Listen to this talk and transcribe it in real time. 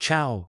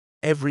Ciao,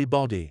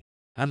 everybody,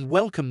 and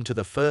welcome to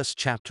the first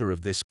chapter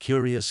of this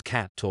curious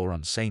cat tour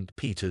on St.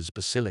 Peter's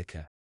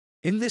Basilica.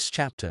 In this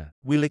chapter,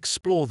 we'll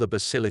explore the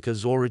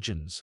basilica's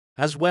origins,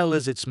 as well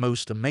as its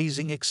most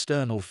amazing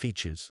external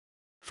features.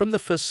 From the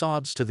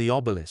facades to the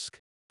obelisk,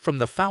 from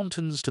the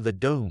fountains to the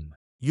dome,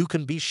 you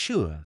can be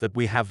sure that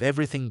we have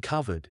everything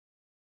covered.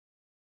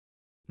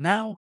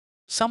 Now,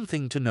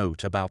 something to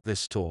note about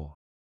this tour.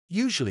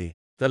 Usually,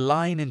 the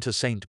line into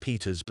St.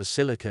 Peter's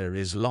Basilica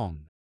is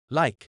long,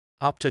 like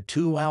up to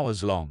 2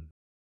 hours long.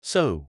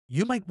 So,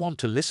 you might want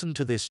to listen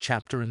to this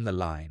chapter in the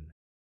line.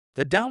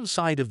 The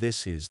downside of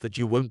this is that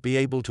you won't be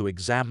able to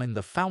examine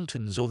the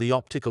fountains or the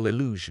optical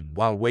illusion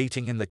while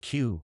waiting in the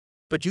queue,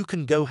 but you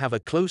can go have a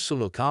closer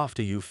look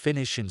after you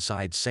finish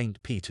inside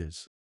St.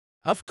 Peter's.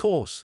 Of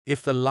course,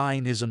 if the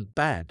line isn't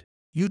bad,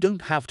 you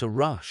don't have to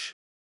rush.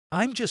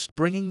 I'm just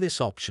bringing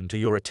this option to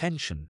your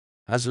attention,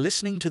 as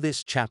listening to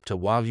this chapter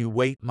while you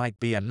wait might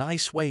be a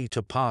nice way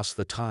to pass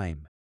the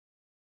time.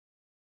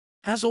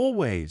 As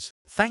always,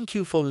 thank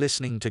you for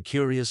listening to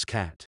Curious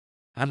Cat,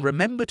 and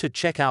remember to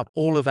check out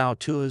all of our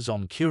tours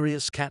on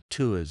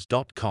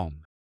curiouscattours.com.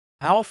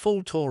 Our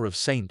full tour of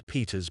St.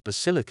 Peter's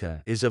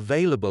Basilica is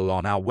available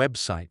on our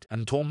website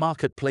and tour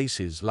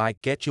marketplaces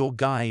like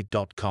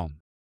getyourguide.com.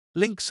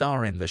 Links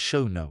are in the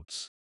show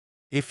notes.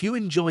 If you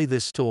enjoy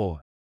this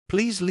tour,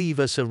 please leave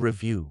us a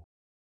review.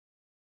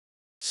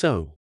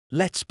 So,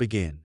 let's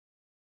begin.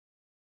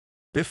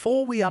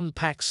 Before we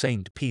unpack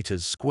St.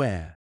 Peter's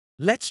Square,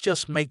 let's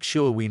just make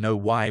sure we know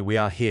why we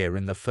are here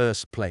in the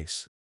first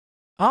place.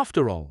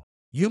 After all,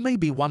 you may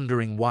be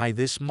wondering why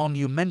this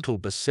monumental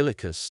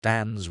basilica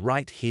stands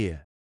right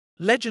here.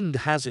 Legend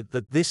has it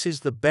that this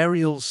is the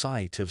burial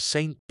site of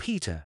St.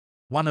 Peter,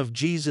 one of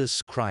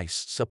Jesus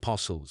Christ's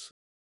apostles.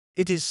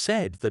 It is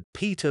said that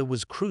Peter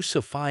was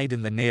crucified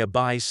in the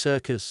nearby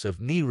Circus of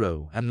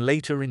Nero and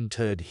later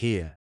interred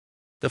here.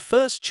 The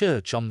first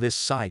church on this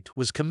site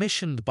was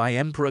commissioned by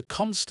Emperor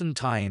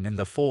Constantine in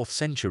the 4th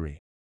century.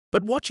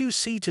 But what you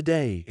see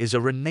today is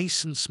a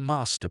Renaissance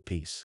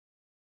masterpiece.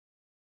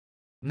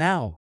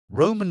 Now,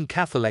 Roman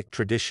Catholic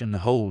tradition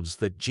holds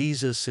that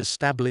Jesus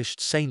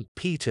established St.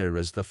 Peter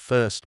as the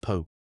first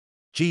pope.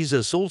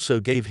 Jesus also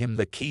gave him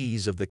the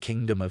keys of the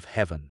kingdom of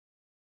heaven.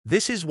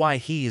 This is why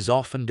he is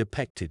often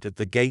depicted at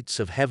the gates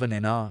of heaven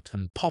in art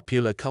and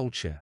popular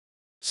culture.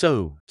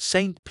 So,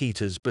 St.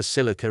 Peter's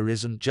Basilica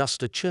isn't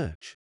just a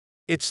church.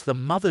 It's the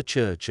mother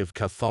church of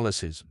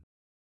Catholicism.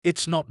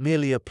 It's not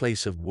merely a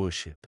place of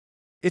worship.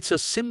 It's a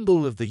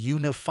symbol of the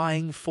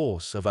unifying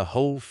force of a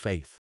whole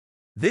faith.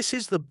 This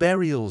is the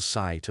burial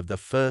site of the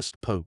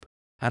first pope,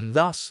 and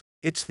thus,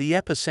 it's the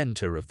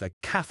epicenter of the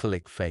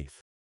Catholic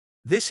faith.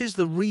 This is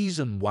the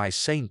reason why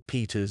St.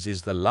 Peter's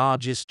is the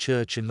largest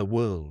church in the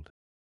world.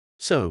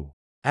 So,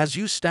 as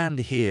you stand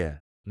here,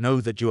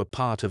 know that you are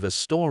part of a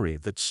story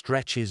that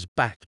stretches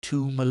back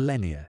 2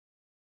 millennia.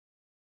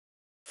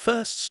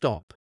 First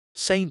stop,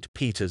 St.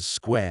 Peter's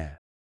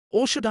Square,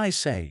 or should I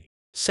say,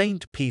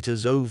 St.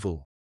 Peter's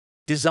Oval.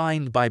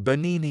 Designed by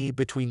Bernini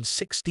between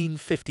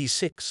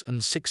 1656 and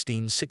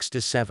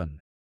 1667,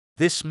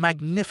 this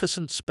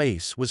magnificent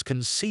space was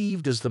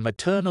conceived as the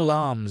maternal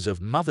arms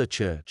of Mother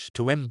Church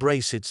to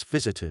embrace its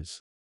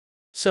visitors.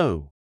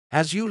 So,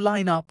 as you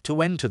line up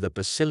to enter the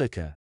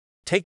basilica,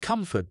 take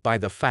comfort by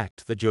the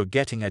fact that you're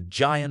getting a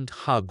giant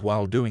hug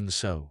while doing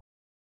so.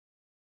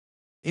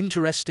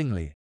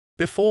 Interestingly,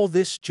 before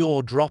this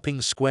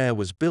jaw-dropping square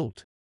was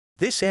built,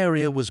 this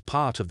area was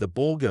part of the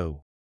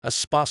Borgo, a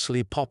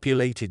sparsely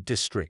populated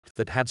district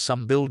that had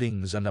some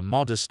buildings and a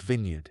modest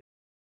vineyard.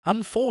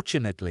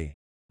 Unfortunately,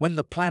 when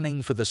the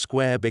planning for the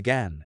square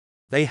began,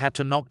 they had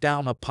to knock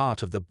down a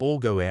part of the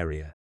Borgo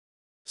area.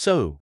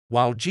 So,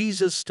 while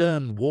Jesus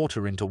turned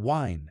water into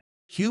wine,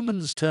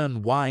 humans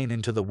turned wine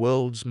into the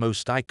world's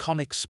most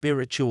iconic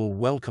spiritual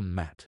welcome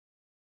mat.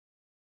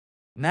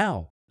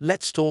 Now,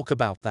 let's talk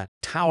about that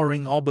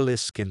towering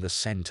obelisk in the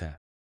center.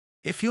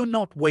 If you're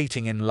not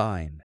waiting in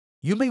line,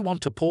 you may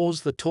want to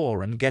pause the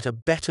tour and get a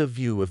better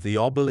view of the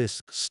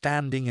obelisk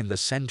standing in the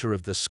center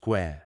of the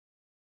square.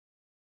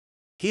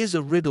 Here's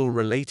a riddle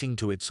relating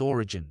to its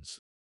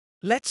origins.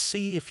 Let's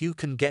see if you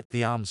can get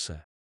the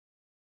answer.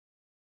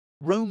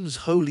 Rome's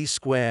holy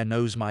square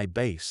knows my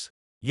base,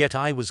 yet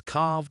I was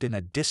carved in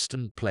a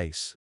distant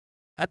place.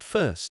 At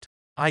first,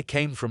 I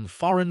came from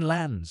foreign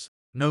lands,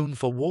 known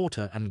for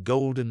water and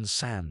golden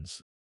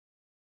sands.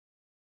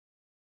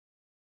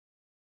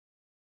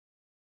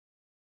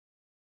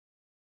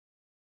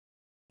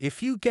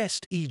 If you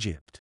guessed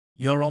Egypt,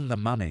 you're on the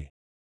money.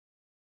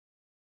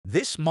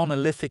 This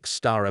monolithic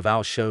star of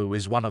our show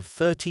is one of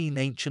 13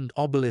 ancient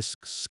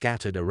obelisks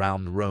scattered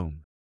around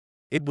Rome.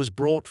 It was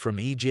brought from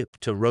Egypt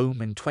to Rome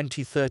in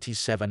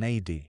 2037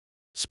 AD,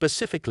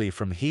 specifically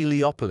from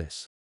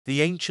Heliopolis,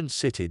 the ancient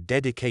city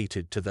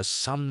dedicated to the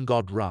sun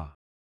god Ra.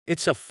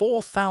 It's a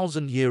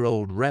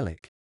 4,000-year-old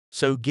relic,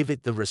 so give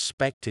it the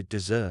respect it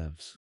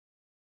deserves.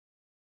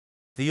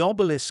 The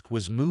obelisk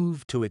was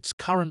moved to its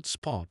current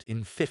spot in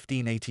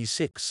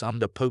 1586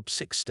 under Pope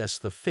Sixtus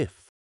V.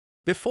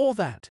 Before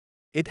that,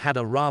 it had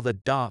a rather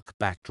dark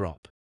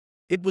backdrop,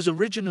 It was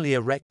originally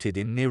erected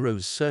in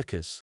Nero's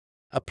circus,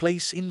 a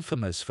place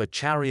infamous for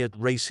chariot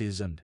races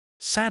and,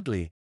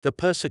 sadly, the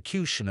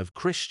persecution of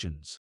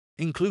Christians,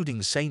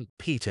 including Saint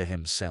Peter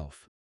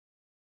himself.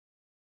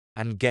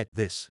 And get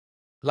this,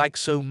 like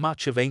so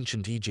much of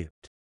ancient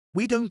Egypt,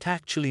 we don't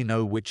actually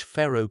know which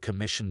pharaoh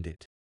commissioned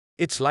it.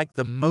 It's like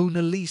the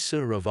Mona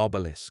Lisa of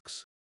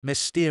obelisks,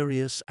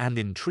 mysterious and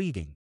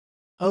intriguing.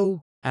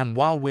 Oh, and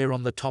while we're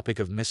on the topic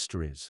of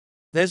mysteries,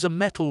 there's a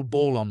metal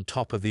ball on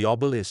top of the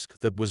obelisk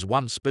that was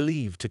once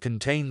believed to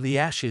contain the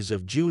ashes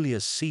of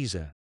Julius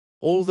Caesar,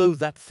 although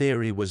that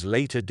theory was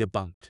later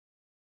debunked.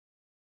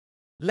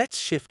 Let's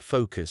shift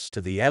focus to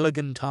the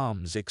elegant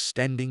arms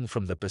extending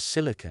from the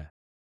basilica.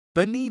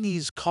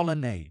 Bernini's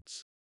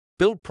colonnades.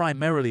 Built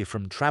primarily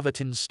from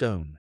travertine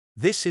stone,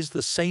 this is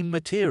the same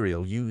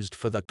material used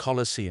for the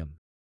Colosseum.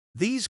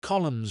 These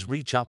columns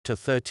reach up to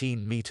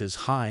 13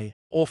 meters high,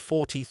 or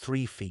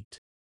 43 feet.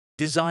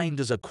 Designed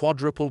as a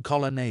quadruple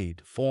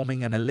colonnade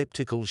forming an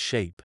elliptical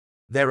shape,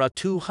 there are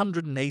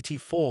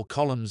 284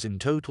 columns in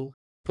total,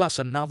 plus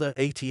another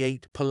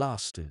 88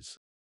 pilasters.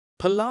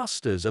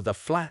 Pilasters are the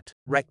flat,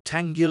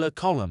 rectangular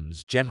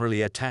columns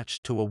generally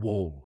attached to a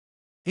wall.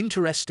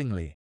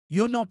 Interestingly,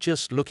 you're not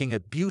just looking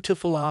at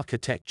beautiful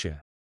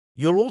architecture,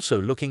 you're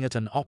also looking at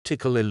an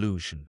optical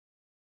illusion.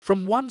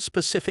 From one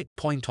specific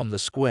point on the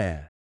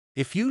square,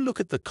 if you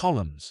look at the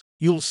columns,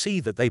 you'll see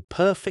that they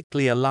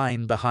perfectly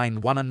align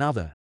behind one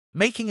another,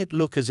 making it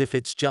look as if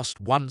it's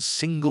just one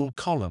single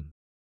column.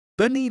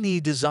 Bernini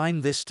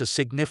designed this to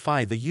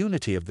signify the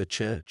unity of the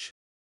church.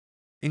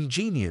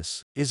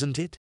 Ingenious, isn't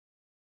it?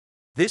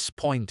 This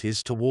point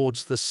is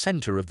towards the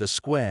center of the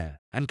square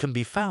and can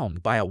be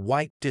found by a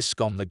white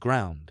disc on the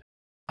ground.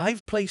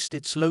 I've placed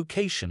its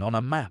location on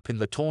a map in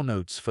the tour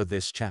notes for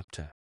this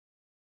chapter.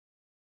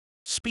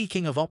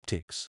 Speaking of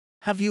optics,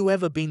 have you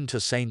ever been to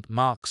St.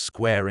 Mark's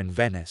Square in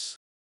Venice?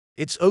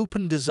 Its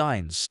open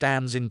design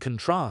stands in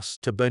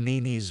contrast to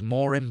Bernini's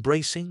more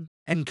embracing,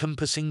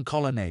 encompassing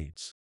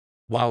colonnades.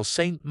 While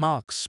St.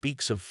 Mark's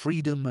speaks of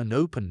freedom and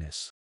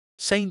openness,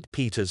 St.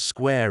 Peter's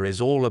Square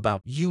is all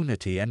about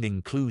unity and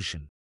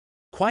inclusion.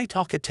 Quite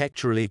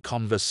architecturally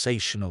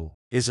conversational,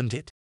 isn't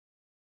it?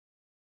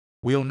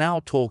 We'll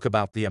now talk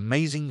about the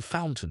amazing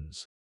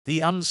fountains,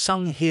 the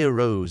unsung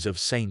heroes of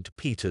St.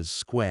 Peter's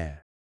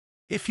Square.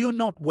 If you're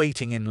not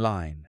waiting in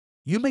line,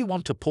 you may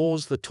want to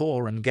pause the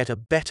tour and get a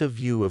better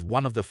view of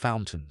one of the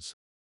fountains.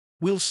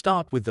 We'll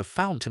start with the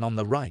fountain on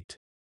the right,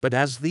 but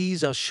as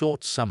these are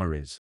short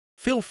summaries,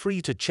 feel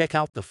free to check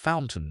out the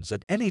fountains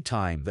at any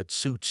time that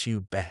suits you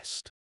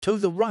best. To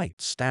the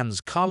right stands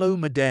Carlo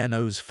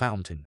Maderno's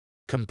fountain,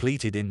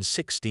 completed in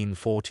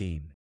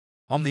 1614.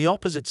 On the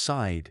opposite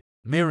side,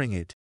 mirroring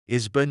it,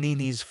 is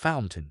Bernini's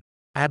fountain,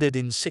 added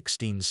in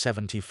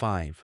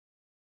 1675.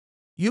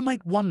 You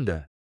might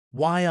wonder,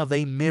 why are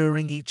they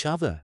mirroring each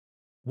other?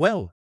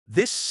 Well,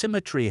 this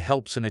symmetry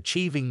helps in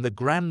achieving the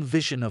grand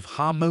vision of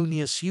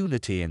harmonious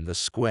unity in the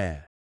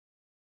square.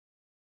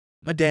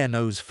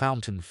 Maderno's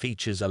fountain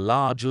features a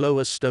large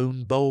lower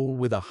stone bowl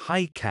with a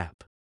high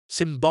cap,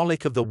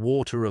 symbolic of the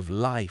water of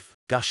life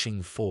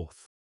gushing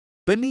forth.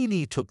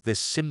 Bernini took this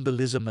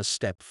symbolism a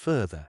step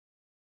further.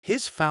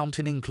 His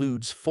fountain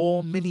includes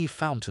 4 mini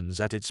fountains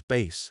at its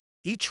base,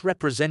 each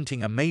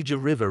representing a major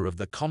river of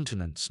the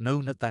continents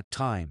known at that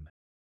time.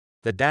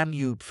 The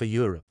Danube for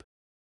Europe,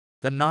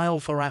 the Nile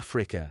for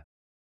Africa,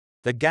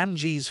 the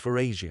Ganges for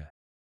Asia,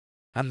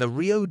 and the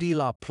Rio de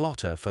la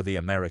Plata for the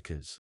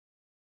Americas.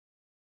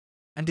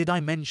 And did I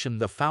mention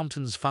the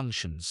fountain's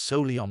functions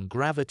solely on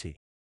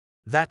gravity?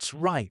 That's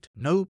right,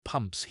 no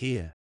pumps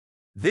here.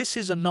 This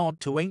is a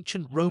nod to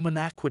ancient Roman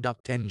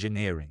aqueduct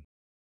engineering.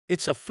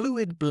 It's a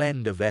fluid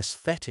blend of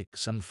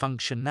aesthetics and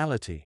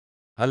functionality,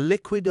 a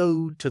liquid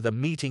ode to the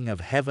meeting of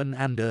heaven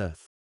and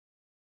earth.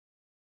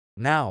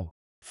 Now,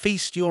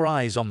 feast your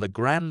eyes on the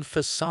grand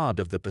facade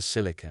of the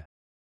basilica.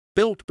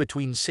 Built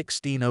between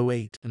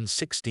 1608 and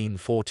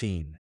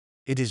 1614,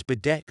 it is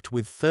bedecked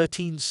with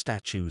 13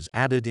 statues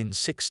added in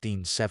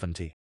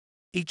 1670.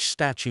 Each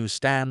statue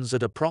stands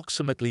at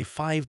approximately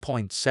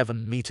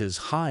 5.7 meters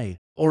high,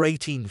 or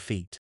 18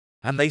 feet,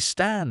 and they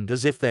stand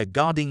as if they're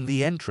guarding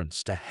the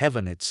entrance to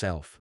heaven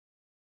itself.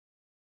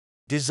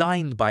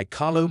 Designed by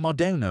Carlo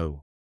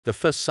Maderno, the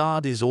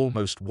facade is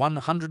almost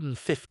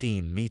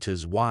 115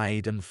 meters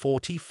wide and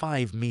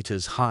 45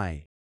 meters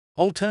high.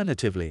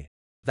 Alternatively,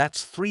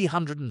 that's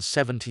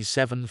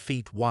 377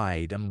 feet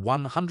wide and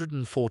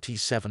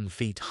 147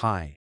 feet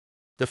high.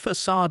 The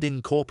facade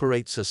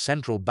incorporates a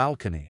central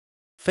balcony,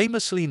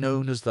 famously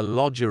known as the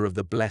Loggia of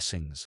the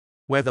Blessings,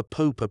 where the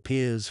Pope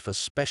appears for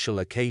special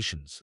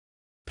occasions.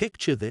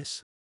 Picture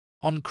this.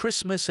 On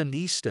Christmas and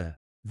Easter,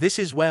 this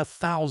is where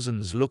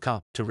thousands look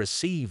up to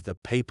receive the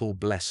papal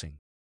blessing.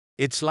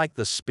 It's like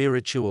the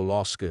spiritual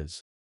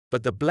Oscars,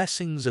 but the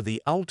blessings are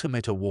the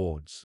ultimate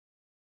awards.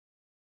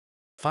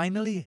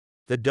 Finally,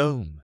 the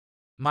dome,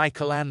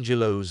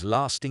 Michelangelo's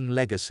lasting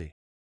legacy.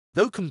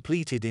 Though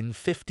completed in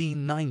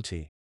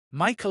 1590,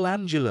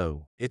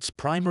 Michelangelo, its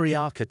primary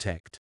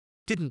architect,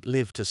 didn't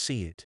live to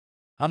see it.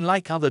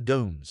 Unlike other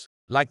domes,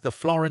 Like the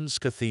Florence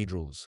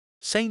cathedrals,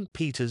 St.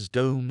 Peter's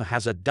Dome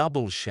has a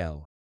double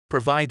shell,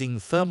 providing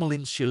thermal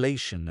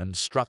insulation and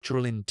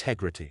structural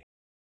integrity.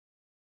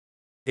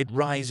 It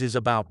rises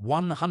about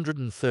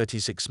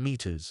 136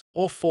 meters,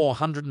 or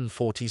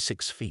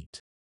 446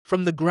 feet,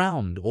 from the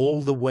ground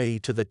all the way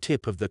to the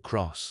tip of the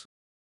cross.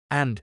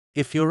 And,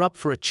 if you're up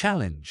for a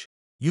challenge,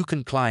 you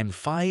can climb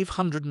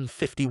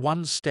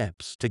 551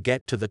 steps to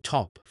get to the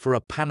top for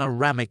a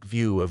panoramic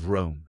view of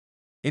Rome.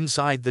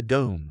 Inside the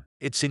dome,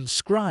 it's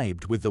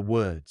inscribed with the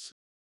words,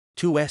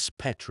 Tu es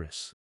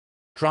Petrus.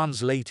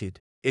 Translated,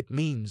 it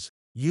means,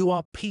 you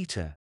are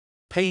Peter,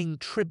 paying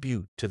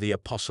tribute to the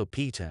Apostle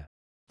Peter,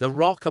 the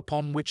rock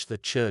upon which the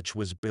church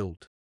was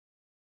built.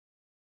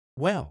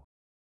 Well,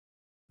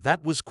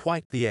 that was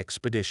quite the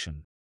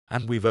expedition,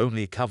 and we've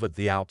only covered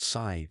the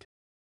outside.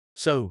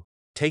 So,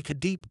 take a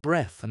deep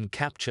breath and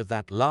capture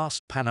that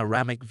last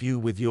panoramic view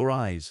with your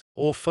eyes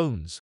or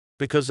phones,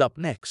 because up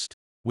next,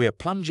 we're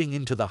plunging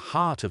into the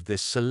heart of this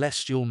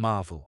celestial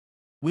marvel.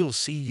 We'll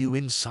see you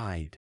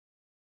inside.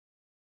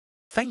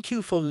 Thank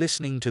you for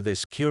listening to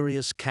this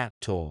curious cat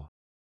tour.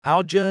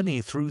 Our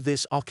journey through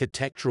this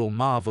architectural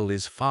marvel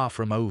is far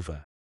from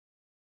over.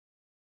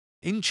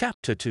 In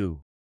Chapter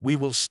 2, we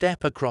will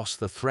step across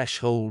the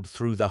threshold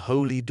through the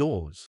holy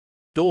doors,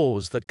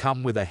 doors that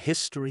come with a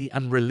history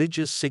and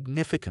religious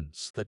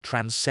significance that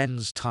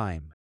transcends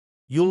time.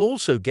 You'll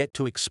also get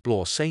to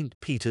explore St.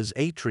 Peter's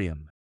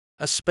Atrium,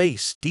 a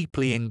space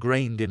deeply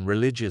ingrained in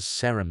religious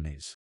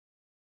ceremonies.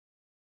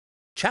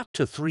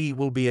 Chapter 3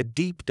 will be a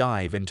deep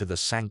dive into the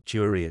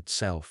sanctuary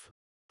itself.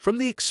 From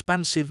the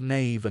expansive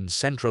nave and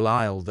central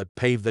aisle that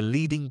pave the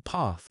leading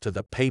path to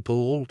the papal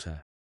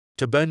altar,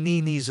 to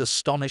Bernini's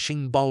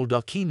astonishing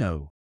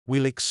baldacchino,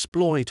 we'll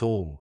explore it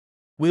all.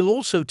 We'll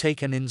also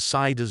take an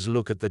insider's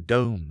look at the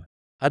dome,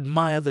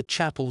 admire the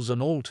chapels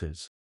and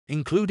altars,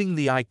 including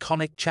the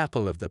iconic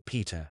Chapel of the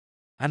Peter,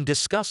 and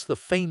discuss the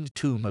famed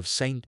tomb of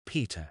St.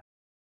 Peter,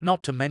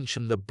 not to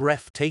mention the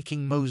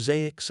breathtaking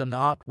mosaics and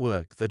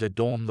artwork that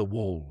adorn the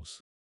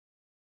walls.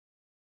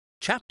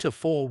 Chapter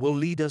 4 will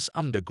lead us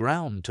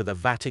underground to the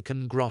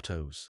Vatican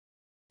grottos.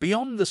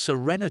 Beyond the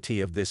serenity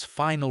of this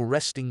final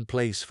resting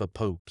place for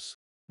popes,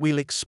 we'll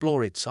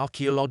explore its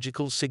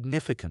archaeological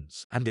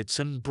significance and its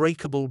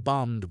unbreakable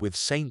bond with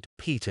St.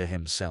 Peter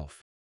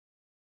himself.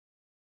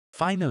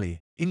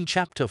 Finally, in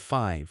Chapter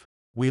 5,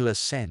 we'll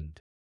ascend,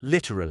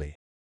 literally.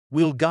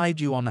 We'll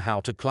guide you on how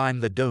to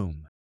climb the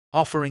dome,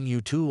 offering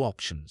you two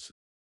options,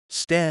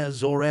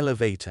 stairs or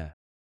elevator.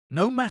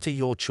 No matter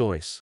your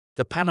choice,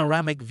 the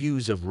panoramic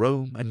views of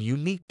Rome and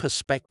unique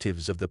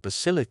perspectives of the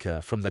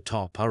Basilica from the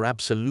top are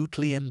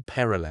absolutely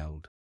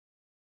unparalleled.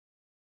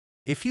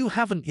 If you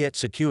haven't yet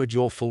secured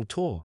your full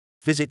tour,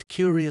 visit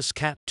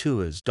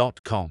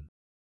CuriousCatTours.com.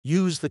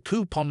 Use the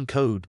coupon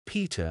code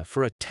PETER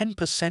for a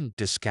 10%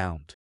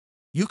 discount.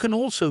 You can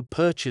also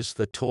purchase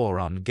the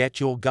tour on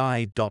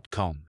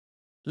GetYourGuide.com.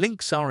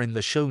 Links are in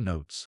the show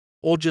notes,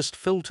 or just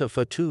filter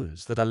for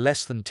tours that are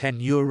less than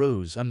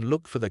 €10 and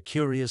look for the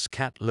Curious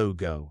Cat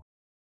logo.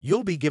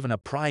 You'll be given a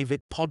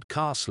private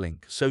podcast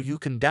link so you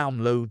can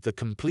download the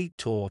complete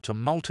tour to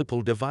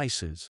multiple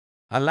devices,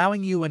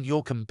 allowing you and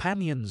your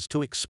companions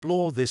to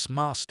explore this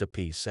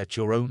masterpiece at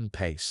your own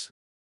pace.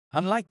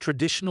 Unlike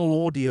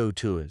traditional audio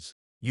tours,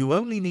 you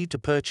only need to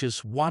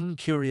purchase one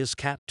Curious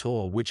Cat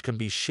tour which can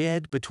be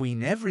shared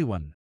between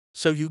everyone,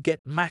 so you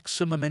get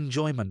maximum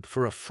enjoyment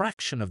for a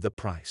fraction of the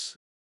price.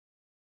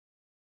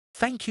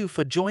 Thank you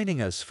for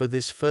joining us for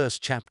this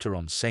first chapter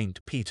on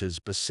St. Peter's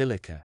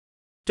Basilica.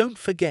 Don't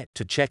forget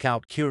to check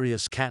out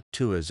Curious Cat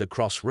tours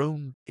across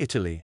Rome,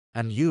 Italy,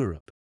 and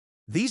Europe.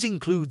 These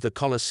include the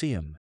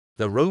Colosseum,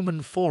 the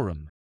Roman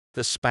Forum,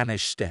 the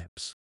Spanish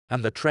Steps,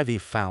 and the Trevi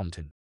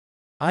Fountain.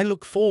 I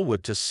look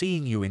forward to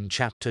seeing you in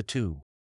Chapter 2.